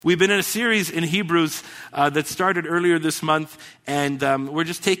We've been in a series in Hebrews that started earlier this month, and we're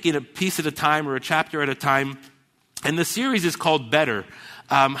just taking a piece at a time or a chapter at a time. And the series is called Better,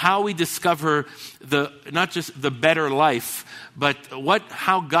 how we discover not just the better life, but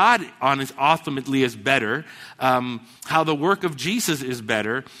how God ultimately is better, how the work of Jesus is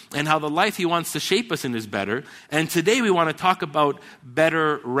better, and how the life he wants to shape us in is better. And today we want to talk about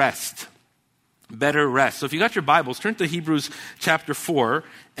better rest. Better rest. So if you got your Bibles, turn to Hebrews chapter 4,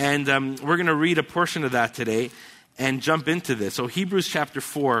 and we're going to read a portion of that today and jump into this. So Hebrews chapter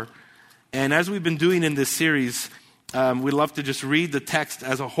 4, and as we've been doing in this series, we love to just read the text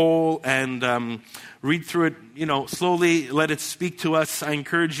as a whole and read through it, slowly, let it speak to us. I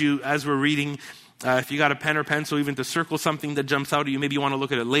encourage you as we're reading, if you got a pen or pencil, even to circle something that jumps out at you, maybe you want to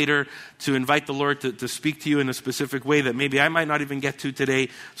look at it later, to invite the Lord to speak to you in a specific way that maybe I might not even get to today.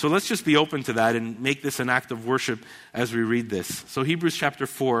 So let's just be open to that and make this an act of worship as we read this. So Hebrews chapter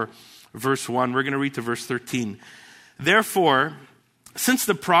 4, verse 1, we're going to read to verse 13. Therefore, since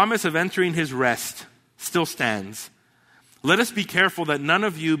the promise of entering his rest still stands, let us be careful that none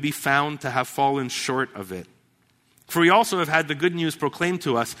of you be found to have fallen short of it. For we also have had the good news proclaimed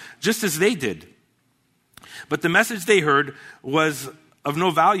to us, just as they did. But the message they heard was of no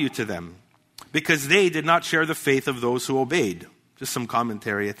value to them, because they did not share the faith of those who obeyed. Just some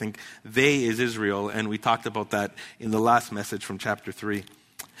commentary. I think they is Israel, and we talked about that in the last message from chapter 3.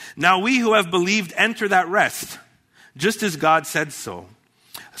 Now we who have believed enter that rest, just as God said so.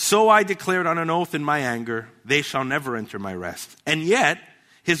 So I declared on an oath in my anger, they shall never enter my rest. And yet,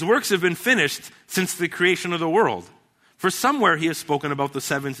 his works have been finished since the creation of the world. For somewhere he has spoken about the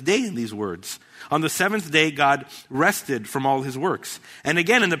seventh day in these words. On the seventh day, God rested from all his works. And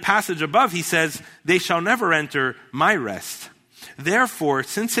again, in the passage above, he says, they shall never enter my rest. Therefore,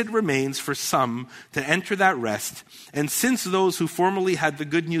 since it remains for some to enter that rest, and since those who formerly had the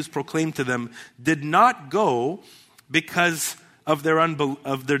good news proclaimed to them did not go because of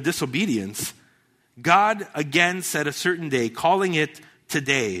their disobedience, God again set a certain day, calling it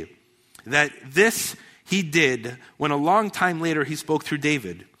today, that this he did when a long time later he spoke through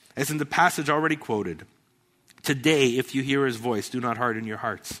David, as in the passage already quoted. Today, if you hear his voice, do not harden your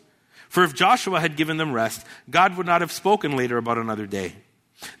hearts. For if Joshua had given them rest, God would not have spoken later about another day.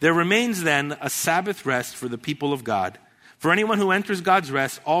 There remains then a Sabbath rest for the people of God. For anyone who enters God's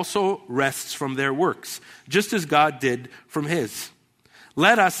rest also rests from their works, just as God did from his.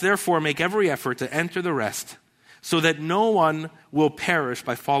 Let us therefore make every effort to enter the rest, so that no one will perish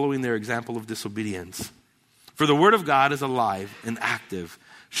by following their example of disobedience. For the word of God is alive and active,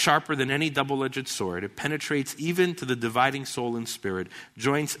 sharper than any double-edged sword. It penetrates even to the dividing soul and spirit,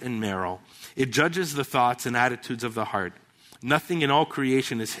 joints and marrow. It judges the thoughts and attitudes of the heart. Nothing in all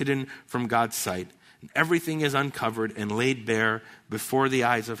creation is hidden from God's sight. Everything is uncovered and laid bare before the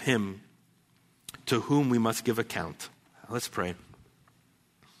eyes of him to whom we must give account. Let's pray.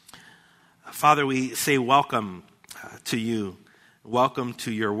 Father, we say welcome to you. Welcome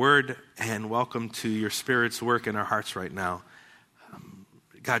to your word, and welcome to your Spirit's work in our hearts right now.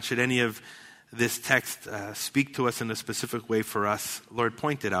 God, should any of this text speak to us in a specific way for us, Lord,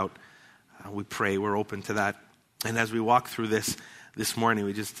 point it out. We pray. We're open to that. And as we walk through this morning,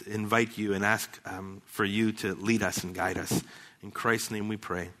 we just invite you and ask for you to lead us and guide us. In Christ's name we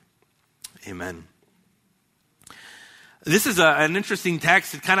pray. Amen. This is an interesting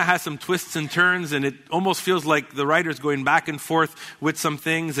text. It kind of has some twists and turns, and it almost feels like the writer's going back and forth with some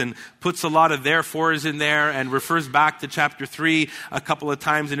things and puts a lot of therefores in there and refers back to chapter 3 a couple of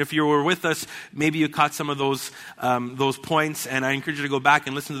times. And if you were with us, maybe you caught some of those points, and I encourage you to go back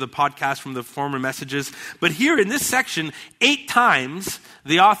and listen to the podcast from the former messages. But here in this section, 8 times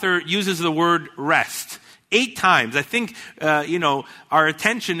the author uses the word rest. 8 times. I think, our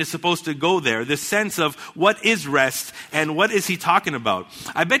attention is supposed to go there. This sense of what is rest and what is he talking about.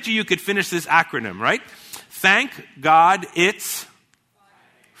 I bet you could finish this acronym, right? Thank God it's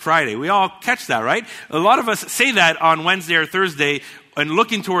Friday. We all catch that, right? A lot of us say that on Wednesday or Thursday and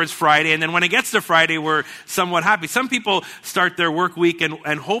looking towards Friday. And then when it gets to Friday, we're somewhat happy. Some people start their work week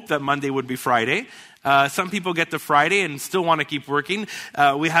and hope that Monday would be Friday. Some people get to Friday and still want to keep working.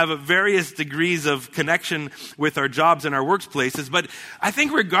 We have various degrees of connection with our jobs and our workplaces. But I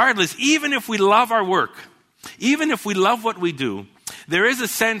think regardless, even if we love our work, even if we love what we do, there is a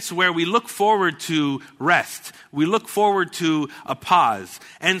sense where we look forward to rest. We look forward to a pause.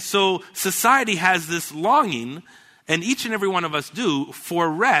 And so society has this longing, and each and every one of us do, for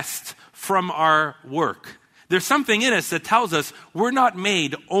rest from our work. There's something in us that tells us we're not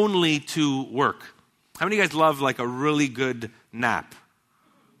made only to work. How many of you guys love like a really good nap?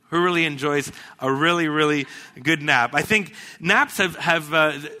 Who really enjoys a really, really good nap? I think naps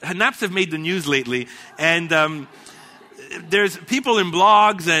have made the news lately, and there's people in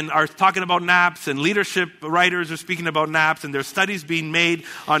blogs and are talking about naps, and leadership writers are speaking about naps, and there's studies being made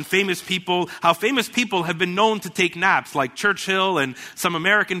on famous people, how famous people have been known to take naps, like Churchill and some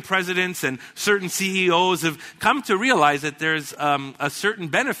American presidents and certain CEOs have come to realize that there's a certain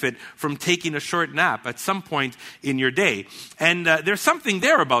benefit from taking a short nap at some point in your day. And there's something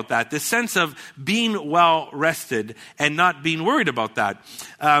there about that, this sense of being well rested and not being worried about that.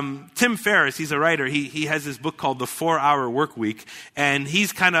 Tim Ferriss, he's a writer, he has this book called The 4-Hour Work Week, and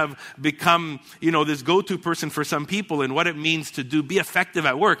he's kind of become, this go-to person for some people and what it means to be effective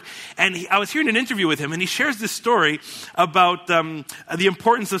at work. And I was hearing an interview with him, and he shares this story about the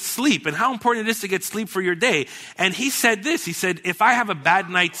importance of sleep and how important it is to get sleep for your day. And he said this, he said, if I have a bad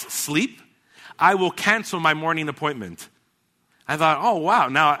night's sleep, I will cancel my morning appointment. I thought, oh wow.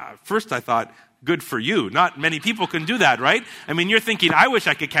 Now, at first I thought, good for you. Not many people can do that, right? I mean, you're thinking, I wish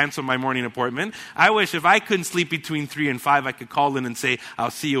I could cancel my morning appointment. I wish if I couldn't sleep between 3 and 5, I could call in and say, I'll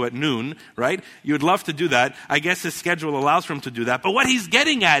see you at noon, right? You would love to do that. I guess his schedule allows for him to do that. But what he's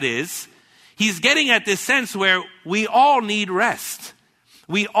getting at is, he's getting at this sense where we all need rest.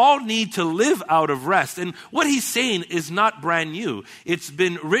 We all need to live out of rest. And what he's saying is not brand new. It's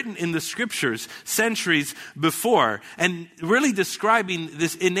been written in the scriptures centuries before, and really describing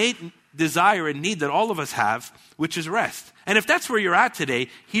this innate desire and need that all of us have, which is rest. And if that's where you're at today,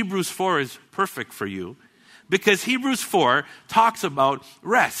 Hebrews 4 is perfect for you, because Hebrews 4 talks about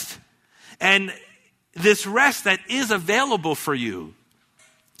rest. And this rest that is available for you,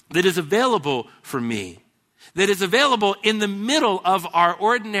 that is available for me, that is available in the middle of our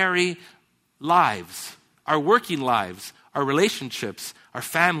ordinary lives, our working lives, our relationships, our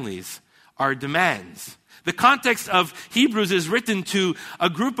families, our demands. The context of Hebrews is written to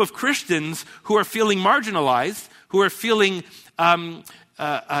a group of Christians who are feeling marginalized, who are feeling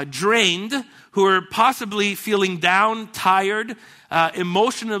drained, who are possibly feeling down, tired,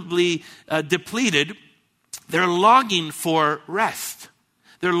 emotionally depleted. They're longing for rest.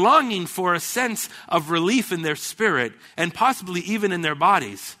 They're longing for a sense of relief in their spirit and possibly even in their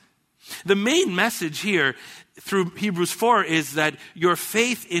bodies. The main message here through Hebrews 4 is that your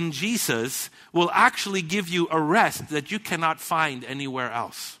faith in Jesus will actually give you a rest that you cannot find anywhere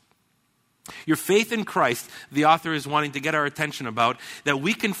else. Your faith in Christ, the author is wanting to get our attention about, that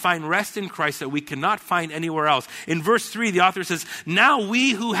we can find rest in Christ that we cannot find anywhere else. In verse 3, the author says, now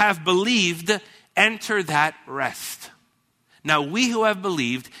we who have believed enter that rest. Now we who have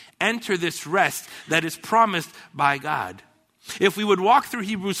believed enter this rest that is promised by God. If we would walk through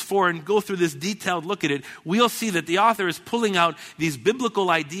Hebrews 4 and go through this detailed look at it, we'll see that the author is pulling out these biblical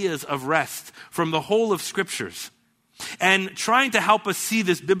ideas of rest from the whole of scriptures and trying to help us see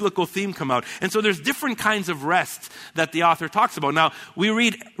this biblical theme come out. And so there's different kinds of rest that the author talks about. Now, we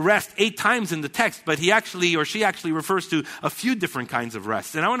read rest 8 times in the text, but he actually or she actually refers to a few different kinds of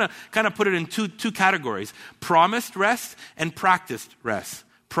rest. And I want to kind of put it in two categories: promised rest and practiced rest.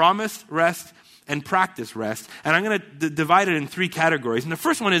 Promised rest and practice rest. And I'm going to divide it in 3 categories. And the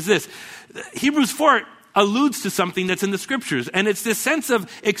first one is this. Hebrews 4 alludes to something that's in the scriptures, and it's this sense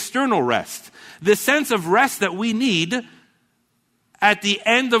of external rest. This sense of rest that we need at the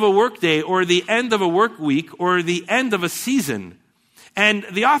end of a workday or the end of a work week or the end of a season. And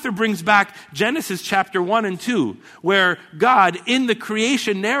the author brings back Genesis chapter 1 and 2, where God in the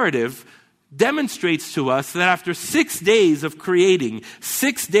creation narrative demonstrates to us that after 6 days of creating,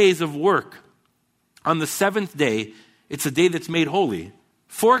 6 days of work, on the 7th day, it's a day that's made holy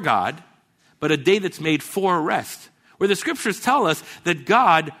for God, but a day that's made for rest. Where the scriptures tell us that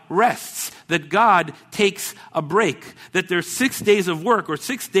God rests, that God takes a break, that there's 6 days of work or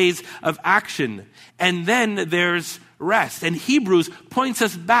 6 days of action, and then there's rest. And Hebrews points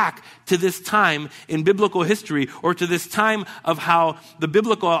us back to this time in biblical history, or to this time of how the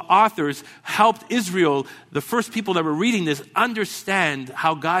biblical authors helped Israel, the first people that were reading this, understand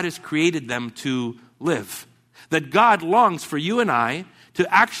how God has created them to live. That God longs for you and I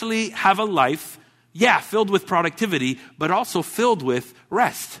to actually have a life, filled with productivity, but also filled with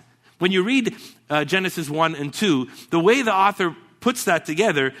rest. When you read Genesis 1 and 2, the way the author puts that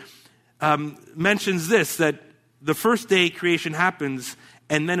together mentions this, that the first day creation happens,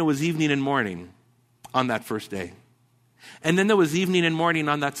 and then it was evening and morning on that first day. And then there was evening and morning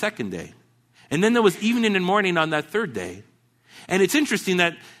on that second day. And then there was evening and morning on that third day. And it's interesting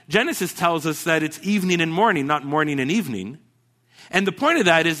that Genesis tells us that it's evening and morning, not morning and evening. And the point of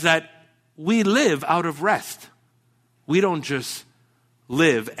that is that we live out of rest. We don't just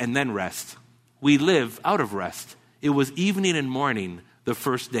live and then rest. We live out of rest. It was evening and morning the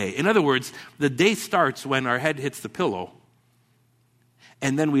first day. In other words, the day starts when our head hits the pillow,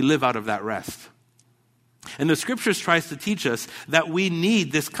 and then we live out of that rest. And the scriptures tries to teach us that we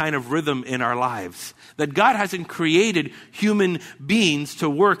need this kind of rhythm in our lives. That God hasn't created human beings to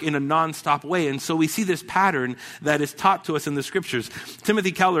work in a nonstop way. And so we see this pattern that is taught to us in the scriptures.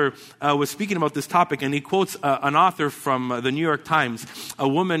 Timothy Keller was speaking about this topic, and he quotes an author from the New York Times, a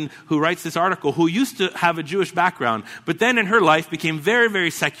woman who writes this article who used to have a Jewish background, but then in her life became very,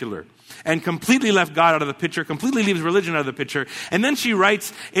 very secular. And completely left God out of the picture, completely leaves religion out of the picture. And then she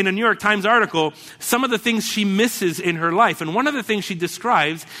writes in a New York Times article some of the things she misses in her life. And one of the things she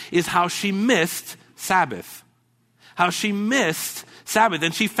describes is how she missed Sabbath. How she missed Sabbath.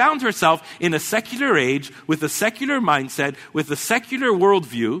 And she found herself in a secular age, with a secular mindset, with a secular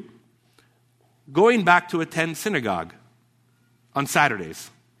worldview, going back to attend synagogue on Saturdays.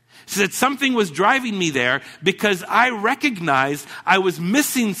 She said, something was driving me there because I recognized I was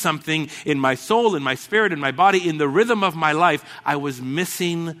missing something in my soul, in my spirit, in my body, in the rhythm of my life. I was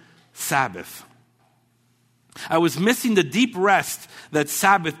missing Sabbath. I was missing the deep rest that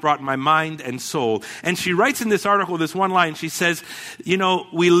Sabbath brought my mind and soul. And she writes in this article, this one line, she says,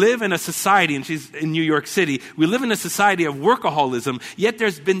 we live in a society, and she's in New York City, we live in a society of workaholism, yet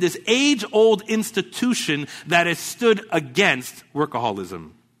there's been this age-old institution that has stood against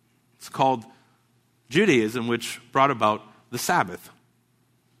workaholism. It's called Judaism, which brought about the Sabbath.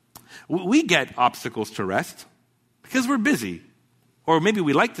 We get obstacles to rest because we're busy. Or maybe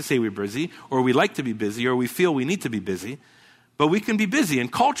we like to say we're busy, or we like to be busy, or we feel we need to be busy. But we can be busy,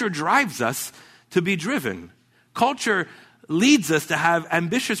 and culture drives us to be driven. Culture leads us to have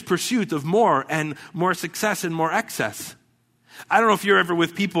ambitious pursuit of more and more success and more excess. I don't know if you're ever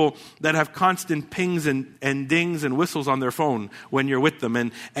with people that have constant pings and dings and whistles on their phone when you're with them.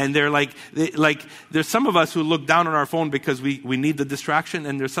 And they're like, there's some of us who look down on our phone because we need the distraction.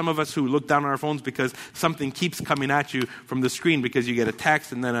 And there's some of us who look down on our phones because something keeps coming at you from the screen, because you get a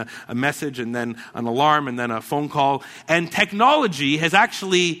text and then a message and then an alarm and then a phone call. And technology has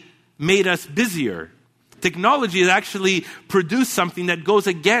actually made us busier. Technology has actually produced something that goes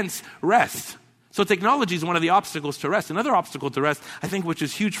against rest. So technology is one of the obstacles to rest. Another obstacle to rest, I think, which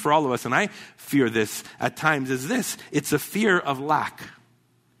is huge for all of us, and I fear this at times, is this. It's a fear of lack.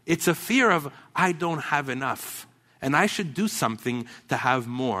 It's a fear of, I don't have enough, and I should do something to have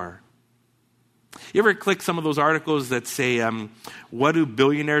more. You ever click some of those articles that say, what do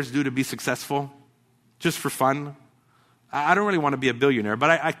billionaires do to be successful? Just for fun. I don't really want to be a billionaire, but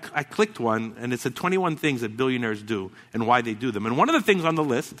I clicked one, and it said 21 things that billionaires do and why they do them. And one of the things on the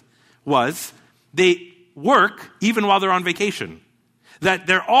list was they work even while they're on vacation. That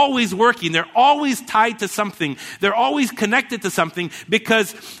they're always working. They're always tied to something. They're always connected to something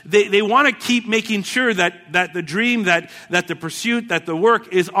because they want to keep making sure that the dream, that the pursuit, that the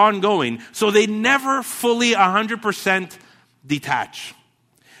work is ongoing. So they never fully 100% detach.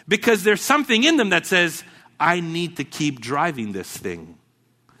 Because there's something in them that says, I need to keep driving this thing.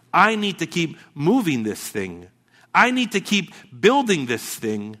 I need to keep moving this thing. I need to keep building this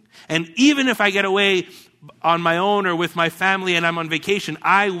thing. And even if I get away on my own or with my family and I'm on vacation,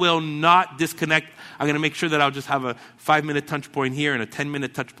 I will not disconnect. I'm going to make sure that I'll just have a 5-minute touch point here and a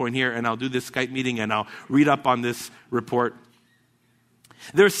 10-minute touch point here, and I'll do this Skype meeting and I'll read up on this report.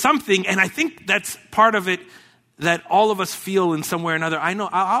 There's something, and I think that's part of it, that all of us feel in some way or another. I know,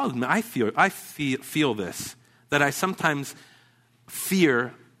 I'll admit, I feel this, that I sometimes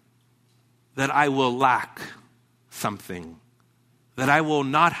fear that I will lack something, that I will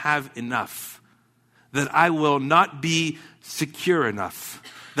not have enough, that I will not be secure enough,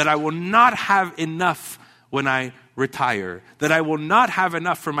 that I will not have enough when I retire, that I will not have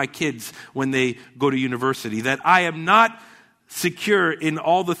enough for my kids when they go to university, that I am not secure in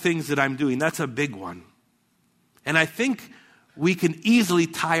all the things that I'm doing. That's a big one. And I think we can easily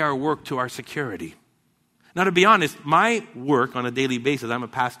tie our work to our security. Now, to be honest, my work on a daily basis, I'm a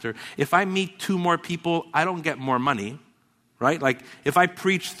pastor, if I meet 2 more people, I don't get more money, right? Like, if I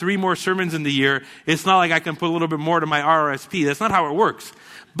preach 3 more sermons in the year, it's not like I can put a little bit more to my RRSP. That's not how it works.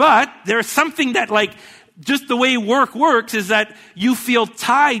 But there's something that, like, just the way work works is that you feel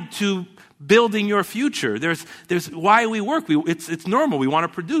tied to building your future. There's why we work. It's normal. We want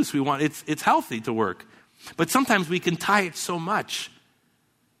to produce. It's healthy to work. But sometimes we can tie it so much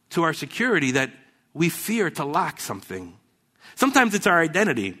to our security that we fear to lack something. Sometimes it's our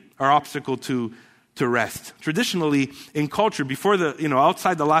identity, our obstacle to rest. Traditionally, in culture, before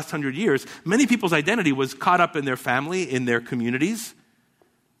outside the last 100 years, many people's identity was caught up in their family, in their communities,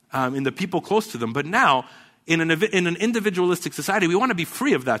 in the people close to them. But now, in an individualistic society, we want to be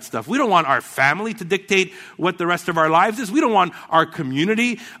free of that stuff. We don't want our family to dictate what the rest of our lives is. We don't want our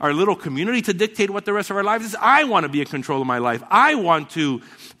community, our little community, to dictate what the rest of our lives is. I want to be in control of my life. I want to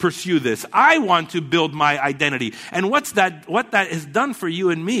pursue this. I want to build my identity. And what that has done for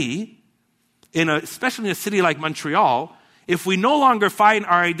you and me, especially in a city like Montreal, if we no longer find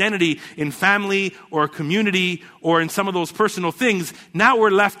our identity in family or community or in some of those personal things, now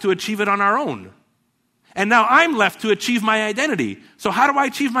we're left to achieve it on our own. And now I'm left to achieve my identity. So how do I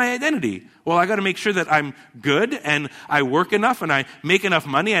achieve my identity? Well, I got to make sure that I'm good and I work enough and I make enough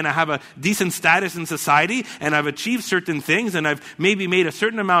money and I have a decent status in society and I've achieved certain things and I've maybe made a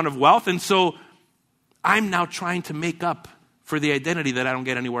certain amount of wealth. And so I'm now trying to make up for the identity that I don't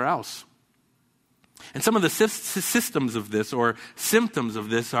get anywhere else. And some of the systems of this or symptoms of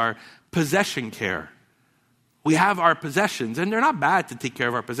this are possession care. We have our possessions, and they're not bad to take care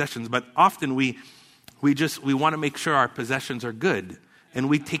of our possessions, but often we want to make sure our possessions are good. And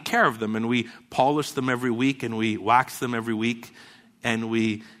we take care of them, and we polish them every week, and we wax them every week, and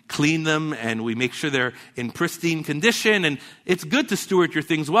we clean them, and we make sure they're in pristine condition. And it's good to steward your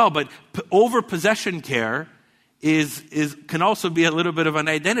things well, but over possession care can also be a little bit of an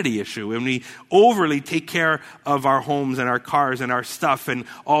identity issue. When we overly take care of our homes and our cars and our stuff and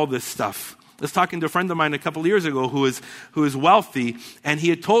all this stuff. I was talking to a friend of mine a couple of years ago who is wealthy, and he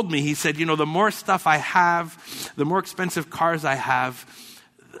had told me, he said, the more stuff I have, the more expensive cars I have,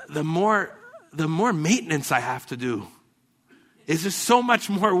 the more maintenance I have to do. It's just so much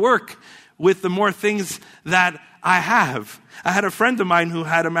more work with the more things that I have. I had a friend of mine who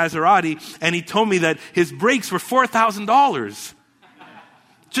had a Maserati, and he told me that his brakes were $4,000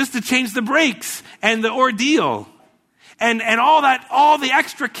 just to change the brakes and the ordeal. And all the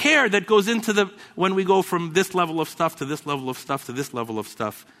extra care that goes into when we go from this level of stuff to this level of stuff to this level of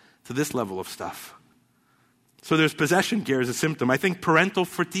stuff to this level of stuff. So there's possession care as a symptom. I think parental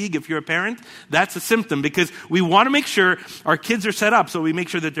fatigue, if you're a parent, that's a symptom because we want to make sure our kids are set up. So we make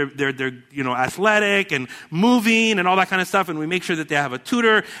sure that they're athletic and moving and all that kind of stuff. And we make sure that they have a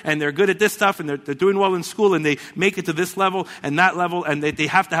tutor and they're good at this stuff and they're doing well in school and they make it to this level and that level. And they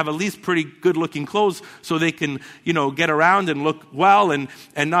have to have at least pretty good looking clothes so they can, get around and look well and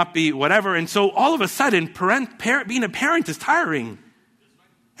not be whatever. And so all of a sudden, being a parent is tiring.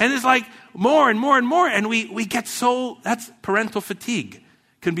 And it's like more and more and more. And we get that's parental fatigue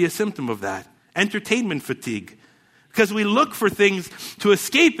can be a symptom of that. Entertainment fatigue. Because we look for things to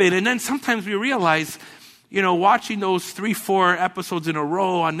escape it. And then sometimes we realize, watching those 3-4 episodes in a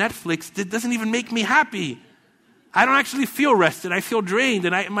row on Netflix, it doesn't even make me happy. I don't actually feel rested. I feel drained.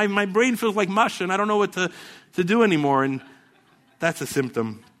 And my brain feels like mush. And I don't know what to do anymore. And that's a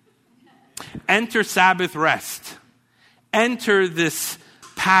symptom. Enter Sabbath rest. Enter this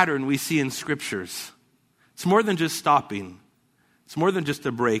pattern we see in scriptures. It's more than just stopping. It's more than just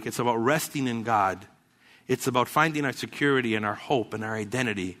a break. It's about resting in God. It's about finding our security and our hope and our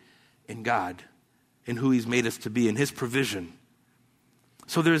identity in God, in who He's made us to be, in His provision.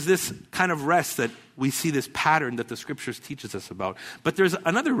 So there's this kind of rest that we see this pattern that the scriptures teaches us about. But there's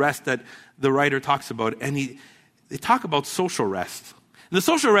another rest that the writer talks about, and they talk about social rest. The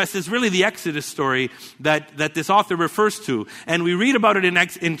social rest is really the Exodus story that this author refers to. And we read about it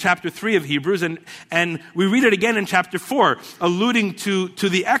in chapter 3 of Hebrews, and we read it again in chapter 4, alluding to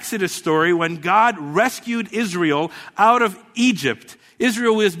the Exodus story when God rescued Israel out of Egypt.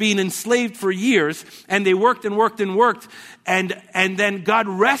 Israel was being enslaved for years, and they worked and worked and worked, and then God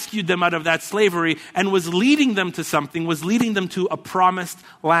rescued them out of that slavery and was leading them to something, was leading them to a promised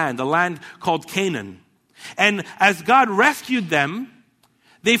land, a land called Canaan. And as God rescued them,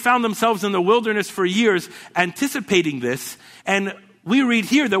 they found themselves in the wilderness for years anticipating this. And we read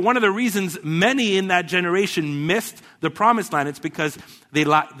here that one of the reasons many in that generation missed the promised land, it's because they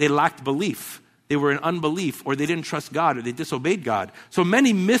lacked belief. They were in unbelief, or they didn't trust God, or they disobeyed God. So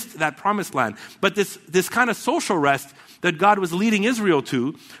many missed that promised land. But this kind of social rest that God was leading Israel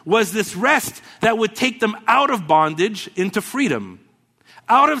to was this rest that would take them out of bondage into freedom,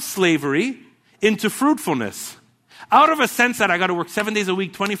 out of slavery into fruitfulness. Out of a sense that I got to work 7 days a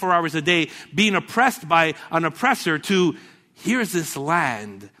week, 24 hours a day, being oppressed by an oppressor, to here's this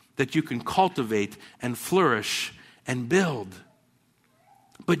land that you can cultivate and flourish and build.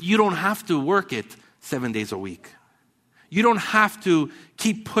 But you don't have to work it 7 days a week. You don't have to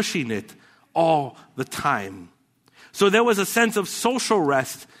keep pushing it all the time. So there was a sense of social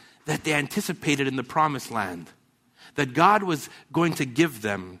rest that they anticipated in the promised land, that God was going to give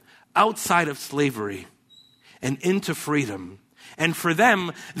them outside of slavery and into freedom. And for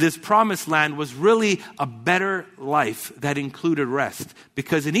them, this promised land was really a better life that included rest.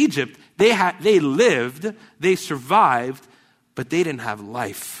 Because in Egypt, they lived, they survived, but they didn't have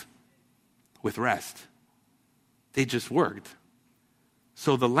life with rest. They just worked.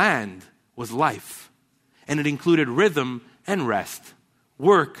 So the land was life. And it included rhythm and rest.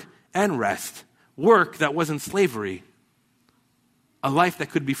 Work and rest. Work that wasn't slavery. A life that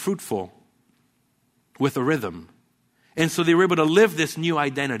could be fruitful with a rhythm. And so they were able to live this new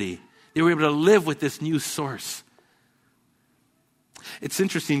identity. They were able to live with this new source. It's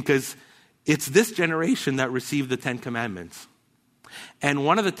interesting because it's this generation that received the 10 Commandments. And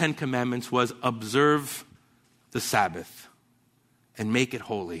one of the 10 Commandments was observe the Sabbath and make it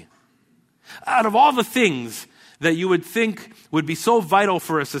holy. Out of all the things that you would think would be so vital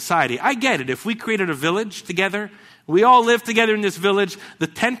for a society, I get it. If we created a village together, we all live together in this village, the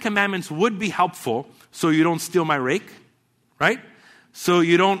 10 Commandments would be helpful so you don't steal my rake, right? So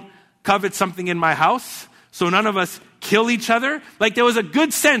you don't covet something in my house, so none of us kill each other. Like there was a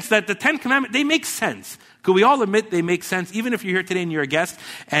good sense that the 10 Commandments, they make sense. Could we all admit they make sense? Even if you're here today and you're a guest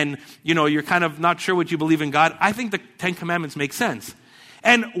and you're kind of not sure what you believe in God, I think the 10 Commandments make sense.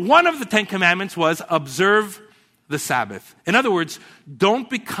 And one of the 10 Commandments was observe the Sabbath. In other words, don't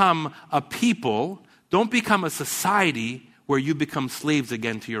become a people, don't become a society where you become slaves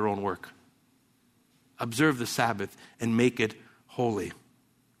again to your own work. Observe the Sabbath and make it holy.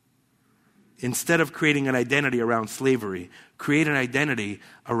 Instead of creating an identity around slavery, create an identity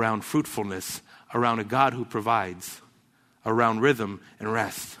around fruitfulness, around a God who provides, around rhythm and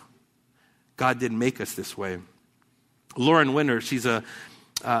rest. God didn't make us this way. Lauren Winner, she's a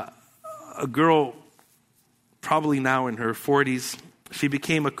girl probably now in her 40s. She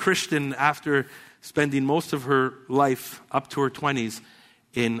became a Christian after spending most of her life up to her 20s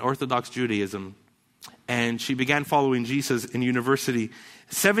in Orthodox Judaism. And she began following Jesus in university.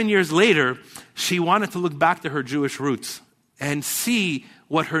 7 years later, she wanted to look back to her Jewish roots and see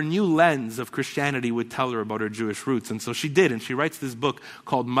what her new lens of Christianity would tell her about her Jewish roots. And so she did, and she writes this book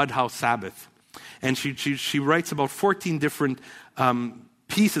called Mudhouse Sabbath. And she writes about 14 different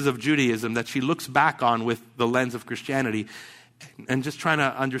pieces of Judaism that she looks back on with the lens of Christianity and just trying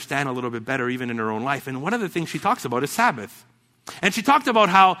to understand a little bit better even in her own life. And one of the things she talks about is Sabbath. And she talked about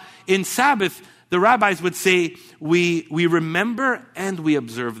how in Sabbath, the rabbis would say, we remember and we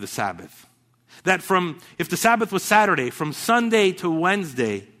observe the Sabbath. That if the Sabbath was Saturday, from Sunday to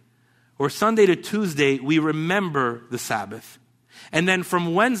Wednesday, or Sunday to Tuesday, we remember the Sabbath. And then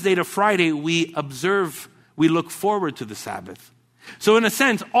from Wednesday to Friday, we look forward to the Sabbath. So in a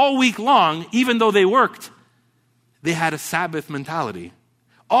sense, all week long, even though they worked, they had a Sabbath mentality.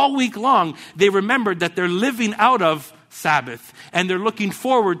 All week long, they remembered that they're living out of Sabbath, and they're looking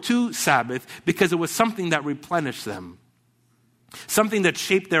forward to Sabbath because it was something that replenished them, something that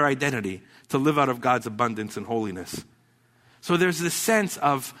shaped their identity to live out of God's abundance and holiness. So there's this sense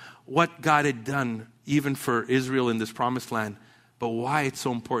of what God had done even for Israel in this promised land, but why it's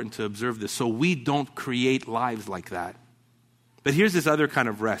so important to observe this so we don't create lives like that. But here's this other kind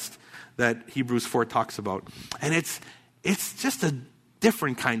of rest that Hebrews 4 talks about, and it's just a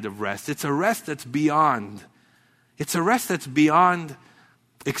different kind of rest. It's a rest that's beyond. It's a rest that's beyond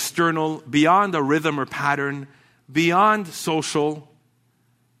external, beyond a rhythm or pattern, beyond social.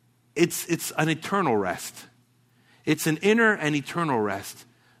 It's an eternal rest. It's an inner and eternal rest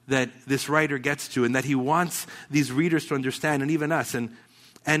that this writer gets to and that he wants these readers to understand, and even us. And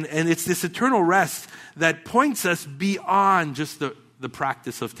it's this eternal rest that points us beyond just the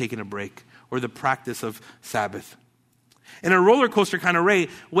practice of taking a break or the practice of Sabbath. In a roller coaster kind of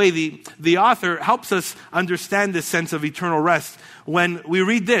way, the author helps us understand this sense of eternal rest when we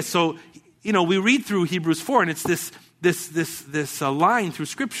read this. So, we read through Hebrews 4, and it's this line through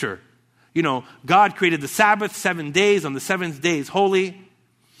Scripture. God created the Sabbath 7 days. On the seventh day is holy.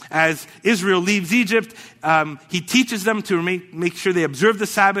 As Israel leaves Egypt, he teaches them to make sure they observe the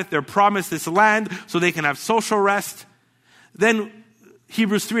Sabbath. They're promised this land so they can have social rest. Then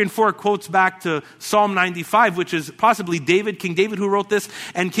Hebrews 3 and 4 quotes back to Psalm 95, which is possibly King David who wrote this.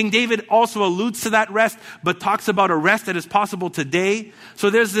 And King David also alludes to that rest, but talks about a rest that is possible today. So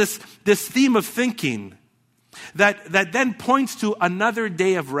there's this theme of thinking that then points to another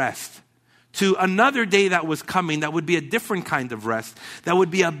day of rest, to another day that was coming that would be a different kind of rest, that would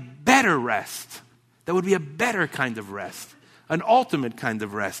be a better rest, that would be a better kind of rest. An ultimate kind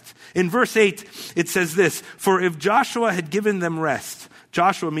of rest. In verse 8, it says this, "For if Joshua had given them rest,"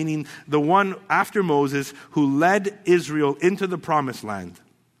 Joshua meaning the one after Moses who led Israel into the promised land.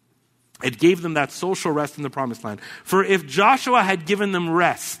 It gave them that social rest in the promised land. "For if Joshua had given them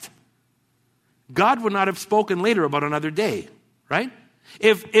rest, God would not have spoken later about another day," right?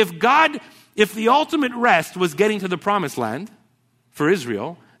 If the ultimate rest was getting to the promised land for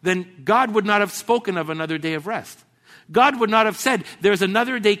Israel, then God would not have spoken of another day of rest. God would not have said, there's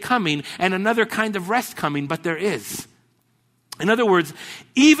another day coming and another kind of rest coming, but there is. In other words,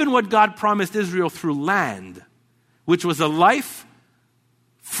 even what God promised Israel through land, which was a life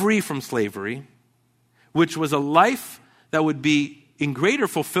free from slavery, which was a life that would be in greater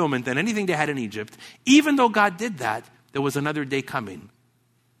fulfillment than anything they had in Egypt, even though God did that, there was another day coming.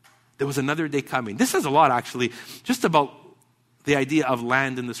 There was another day coming. This says a lot, actually, just about the idea of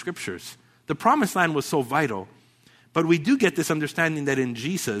land in the scriptures. The promised land was so vital, but we do get this understanding that in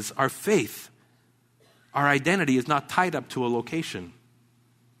Jesus, our faith, our identity is not tied up to a location.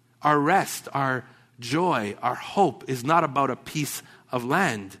 Our rest, our joy, our hope is not about a piece of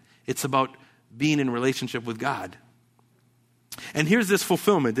land. It's about being in relationship with God. And here's this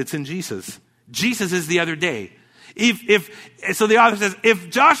fulfillment. It's in Jesus. Jesus is the other day. So the author says, if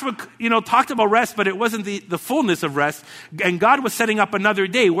Joshua, talked about rest, but it wasn't the fullness of rest, and God was setting up another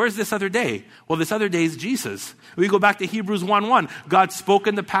day, where's this other day? Well, this other day is Jesus. We go back to Hebrews 1:1. God spoke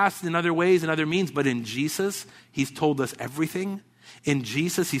in the past in other ways and other means, but in Jesus, he's told us everything. In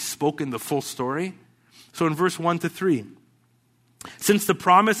Jesus, he's spoken the full story. So in verse 1-3, since the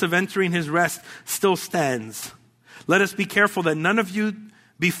promise of entering his rest still stands, let us be careful that none of you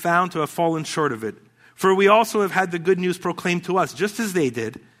be found to have fallen short of it. For we also have had the good news proclaimed to us, just as they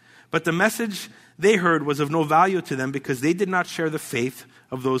did. But the message they heard was of no value to them because they did not share the faith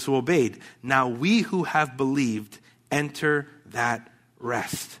of those who obeyed. Now we who have believed enter that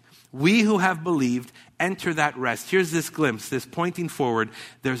rest. We who have believed enter that rest. Here's this glimpse, this pointing forward.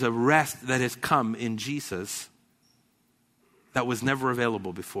 There's a rest that has come in Jesus that was never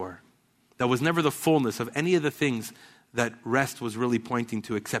available before. That was never the fullness of any of the things that rest was really pointing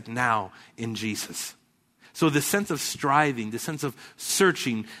to, except now in Jesus. So the sense of striving, the sense of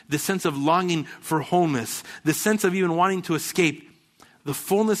searching, the sense of longing for wholeness, the sense of even wanting to escape, the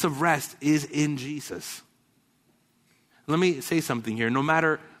fullness of rest is in Jesus. Let me say something here. No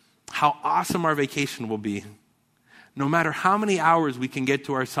matter how awesome our vacation will be, no matter how many hours we can get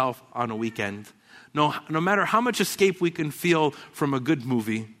to ourselves on a weekend, no matter how much escape we can feel from a good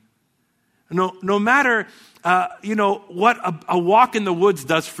movie, no matter what a walk in the woods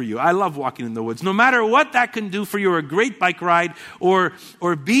does for you. I love walking in the woods. No matter what that can do for you, or a great bike ride, or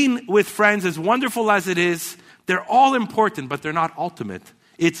being with friends, as wonderful as it is, they're all important, but they're not ultimate.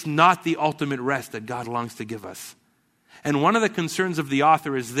 It's not the ultimate rest that God longs to give us. And one of the concerns of the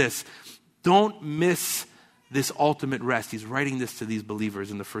author is this: don't miss this ultimate rest. He's writing this to these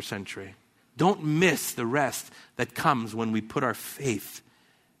believers in the first century. Don't miss the rest that comes when we put our faith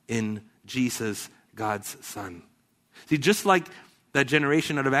in Jesus, God's Son. See, just like that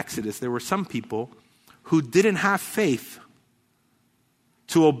generation out of Exodus, there were some people who didn't have faith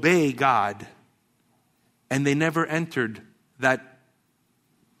to obey God, and they never entered that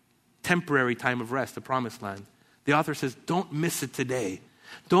temporary time of rest, the promised land. The author says, don't miss it today.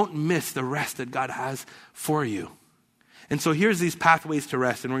 Don't miss the rest that God has for you. And so here's these pathways to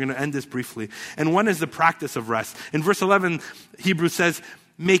rest, and we're going to end this briefly. And one is the practice of rest. In verse 11, Hebrews says,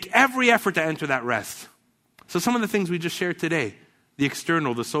 make every effort to enter that rest. So some of the things we just shared today, the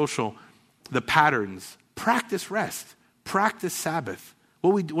external, the social, the patterns, practice rest, practice Sabbath.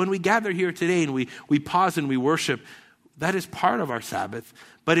 When we gather here today and we pause and we worship, that is part of our Sabbath.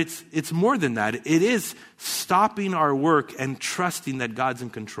 But it's more than that. It is stopping our work and trusting that God's in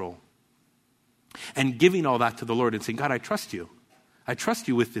control. And giving all that to the Lord and saying, God, I trust you. I trust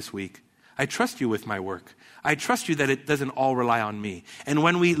you with this week. I trust you with my work. I trust you that it doesn't all rely on me. And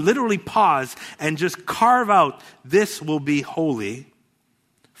when we literally pause and just carve out, this will be holy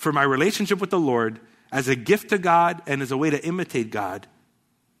for my relationship with the Lord as a gift to God and as a way to imitate God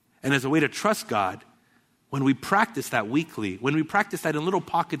and as a way to trust God, when we practice that weekly, when we practice that in little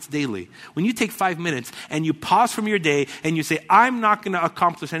pockets daily, when you take 5 minutes and you pause from your day and you say, I'm not going to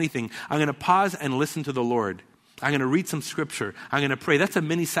accomplish anything. I'm going to pause and listen to the Lord. I'm going to read some scripture. I'm going to pray. That's a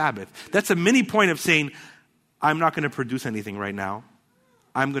mini Sabbath. That's a mini point of saying, I'm not going to produce anything right now.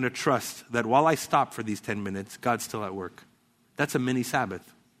 I'm going to trust that while I stop for these 10 minutes, God's still at work. That's a mini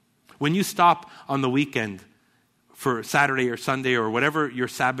Sabbath. When you stop on the weekend for Saturday or Sunday or whatever your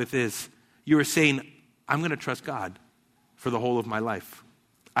Sabbath is, you are saying, I'm going to trust God for the whole of my life.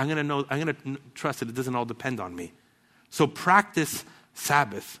 I'm going to trust that it doesn't all depend on me. So practice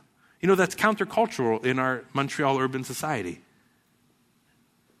Sabbath. That's countercultural in our Montreal urban society.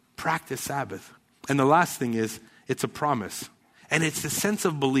 Practice Sabbath. And the last thing is, it's a promise. And it's a sense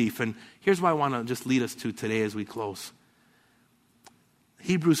of belief. And here's what I want to just lead us to today as we close.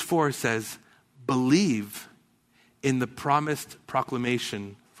 Hebrews 4 says, believe in the promised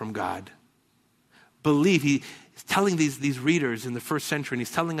proclamation from God. Believe. He's telling these readers in the first century, and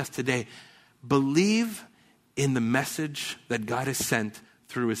he's telling us today, believe in the message that God has sent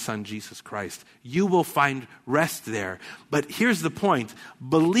through his son, Jesus Christ. You will find rest there. But here's the point.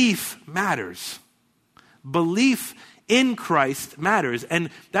 Belief matters. Belief in Christ matters. And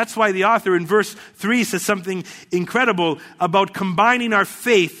that's why the author in verse 3 says something incredible about combining our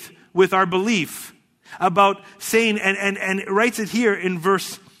faith with our belief. About saying, and writes it here in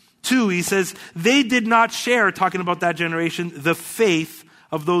verse 2, he says, they did not share, talking about that generation, the faith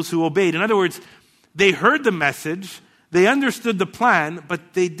of those who obeyed. In other words, they heard the message, they understood the plan,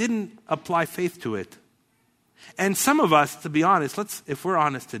 but they didn't apply faith to it. And some of us, to be honest, if we're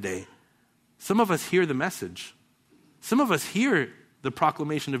honest today, some of us hear the message. Some of us hear the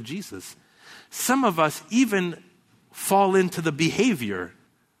proclamation of Jesus. Some of us even fall into the behavior.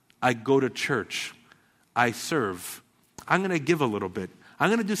 I go to church. I serve. I'm going to give a little bit. I'm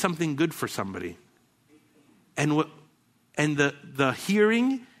going to do something good for somebody. And the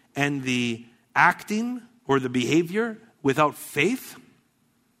hearing and the acting or the behavior without faith,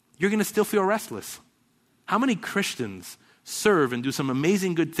 you're going to still feel restless. How many Christians serve and do some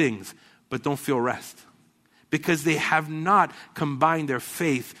amazing good things but don't feel rest? Because they have not combined their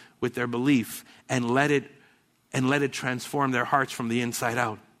faith with their belief and let it transform their hearts from the inside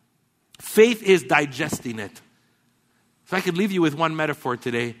out. Faith is digesting it. If I could leave you with one metaphor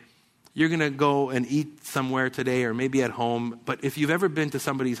today, you're going to go and eat somewhere today or maybe at home. But if you've ever been to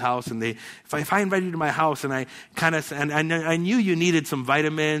somebody's house and if I invited you to my house and I knew you needed some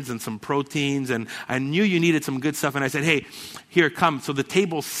vitamins and some proteins and I knew you needed some good stuff and I said, hey, here, come. So the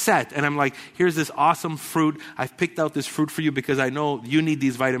table's set and I'm like, here's this awesome fruit. I've picked out this fruit for you because I know you need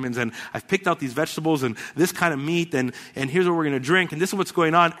these vitamins and I've picked out these vegetables and this kind of meat and here's what we're going to drink and this is what's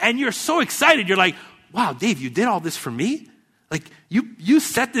going on. And you're so excited. You're like, wow, Dave, you did all this for me? Like, you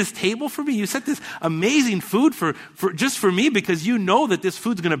set this table for me. You set this amazing food for just for me because you know that this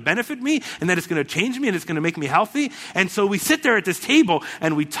food's going to benefit me and that it's going to change me and it's going to make me healthy. And so we sit there at this table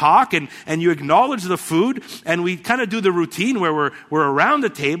and we talk and you acknowledge the food and we kind of do the routine where we're around the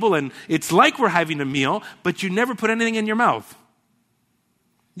table and it's like we're having a meal, but you never put anything in your mouth.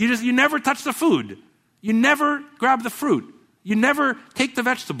 You never touch the food. You never grab the fruit. You never take the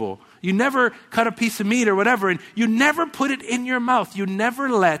vegetable. You never cut a piece of meat or whatever, and you never put it in your mouth. You never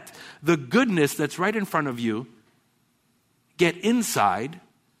let the goodness that's right in front of you get inside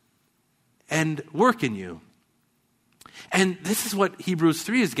and work in you. And this is what Hebrews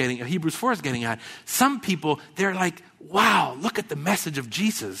 4 is getting at. Some people, they're like, wow, look at the message of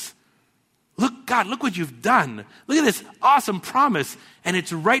Jesus. Look, God, look what you've done. Look at this awesome promise, and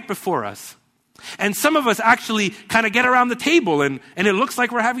it's right before us. And some of us actually kind of get around the table and it looks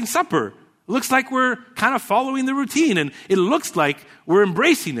like we're having supper. It looks like we're kind of following the routine and it looks like we're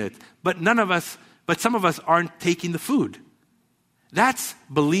embracing it. But some of us aren't taking the food. That's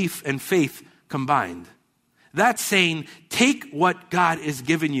belief and faith combined. That's saying, take what God has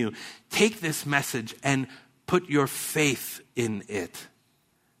given you. Take this message and put your faith in it.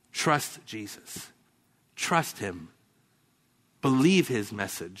 Trust Jesus. Trust him. Believe his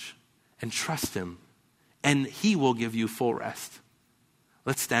message. And trust him, and he will give you full rest.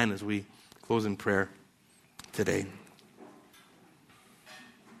 Let's stand as we close in prayer today.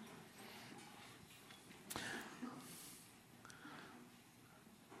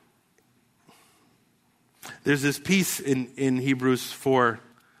 There's this piece in Hebrews 4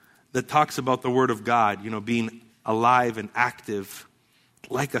 that talks about the Word of God, being alive and active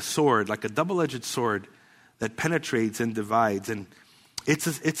like a sword, like a double-edged sword that penetrates and divides. And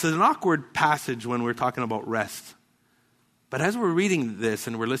it's an awkward passage when we're talking about rest. But as we're reading this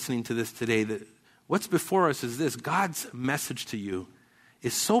and we're listening to this today, that what's before us is this. God's message to you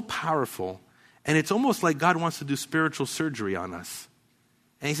is so powerful, and it's almost like God wants to do spiritual surgery on us.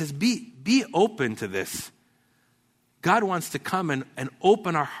 And he says, be open to this. God wants to come and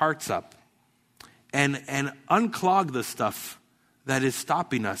open our hearts up and unclog the stuff that is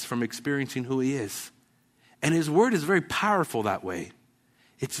stopping us from experiencing who he is. And his word is very powerful that way.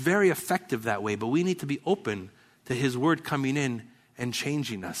 It's very effective that way, but we need to be open to his word coming in and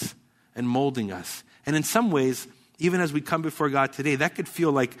changing us and molding us. And in some ways, even as we come before God today, that could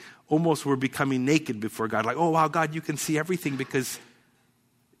feel like almost we're becoming naked before God. Like, oh, wow, God, you can see everything because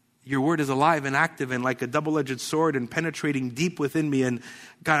your word is alive and active and like a double-edged sword and penetrating deep within me. And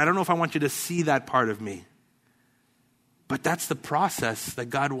God, I don't know if I want you to see that part of me. But that's the process that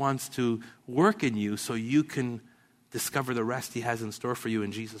God wants to work in you so you can discover the rest he has in store for you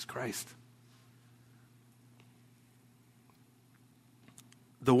in Jesus Christ.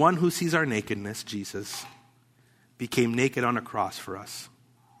 The one who sees our nakedness, Jesus, became naked on a cross for us.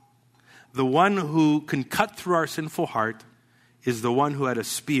 The one who can cut through our sinful heart is the one who had a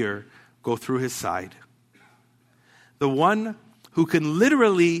spear go through his side. The one who can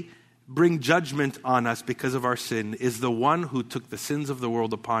literally bring judgment on us because of our sin is the one who took the sins of the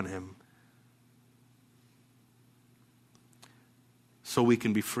world upon him so we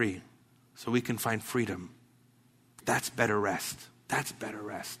can be free, so we can find freedom. That's better rest. That's better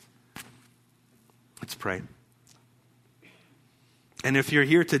rest. Let's pray. And if you're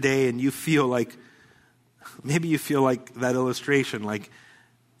here today and you feel like, maybe you feel like that illustration, like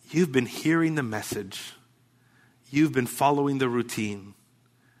you've been hearing the message, you've been following the routine,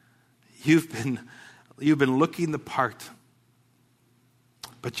 you've been looking the part,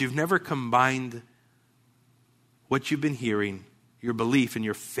 but you've never combined what you've been hearing, your belief and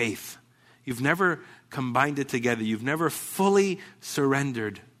your faith. You've never combined it together. You've never fully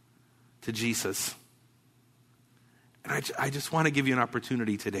surrendered to Jesus. And I just want to give you an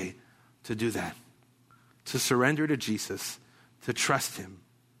opportunity today to do that, to surrender to Jesus, to trust him,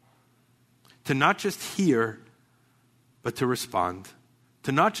 to not just hear, but to respond,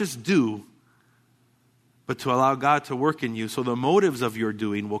 to not just do, but to allow God to work in you so the motives of your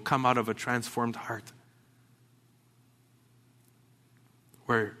doing will come out of a transformed heart,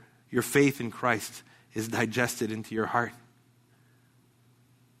 where your faith in Christ is digested into your heart,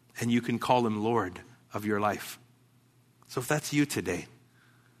 and you can call him Lord of your life. So if that's you today,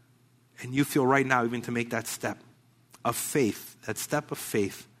 and you feel right now even to make that step of faith, that step of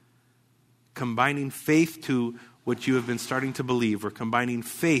faith, combining faith to what you have been starting to believe, or combining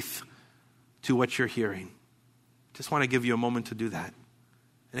faith to what you're hearing, just want to give you a moment to do that.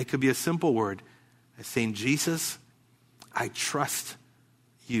 And it could be a simple word as saying, Jesus, I trust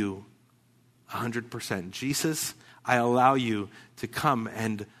you 100%. Jesus, I allow you to come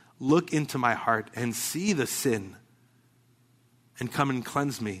and look into my heart and see the sin and come and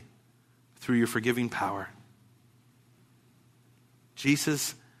cleanse me through your forgiving power.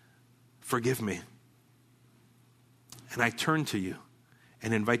 Jesus, forgive me. And I turn to you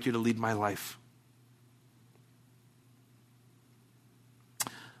and invite you to lead my life.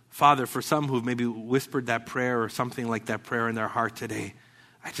 Father, for some who've maybe whispered that prayer or something like that prayer in their heart today,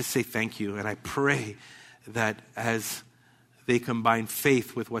 I just say thank you. And I pray that as they combine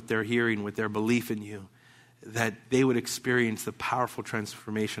faith with what they're hearing, with their belief in you, that they would experience the powerful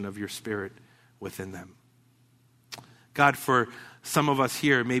transformation of your Spirit within them. God, for some of us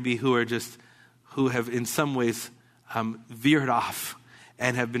here, maybe who have in some ways veered off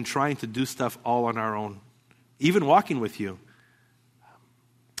and have been trying to do stuff all on our own, even walking with you,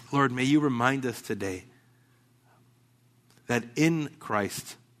 Lord, may you remind us today that in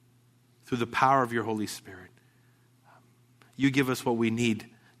Christ, through the power of your Holy Spirit, you give us what we need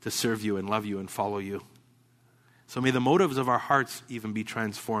to serve you and love you and follow you. So may the motives of our hearts even be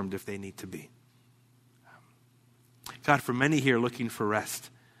transformed if they need to be. God, for many here looking for rest,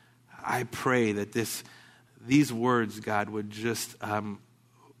 I pray that these words, God, would just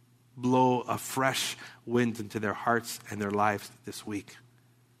blow a fresh wind into their hearts and their lives this week.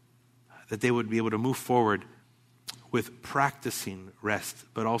 That they would be able to move forward with practicing rest,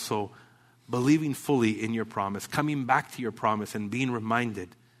 but also believing fully in your promise, coming back to your promise and being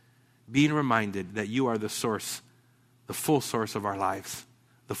reminded that you are the source, the full source of our lives,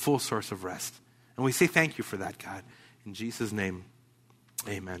 the full source of rest. And we say thank you for that, God. In Jesus' name,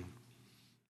 amen.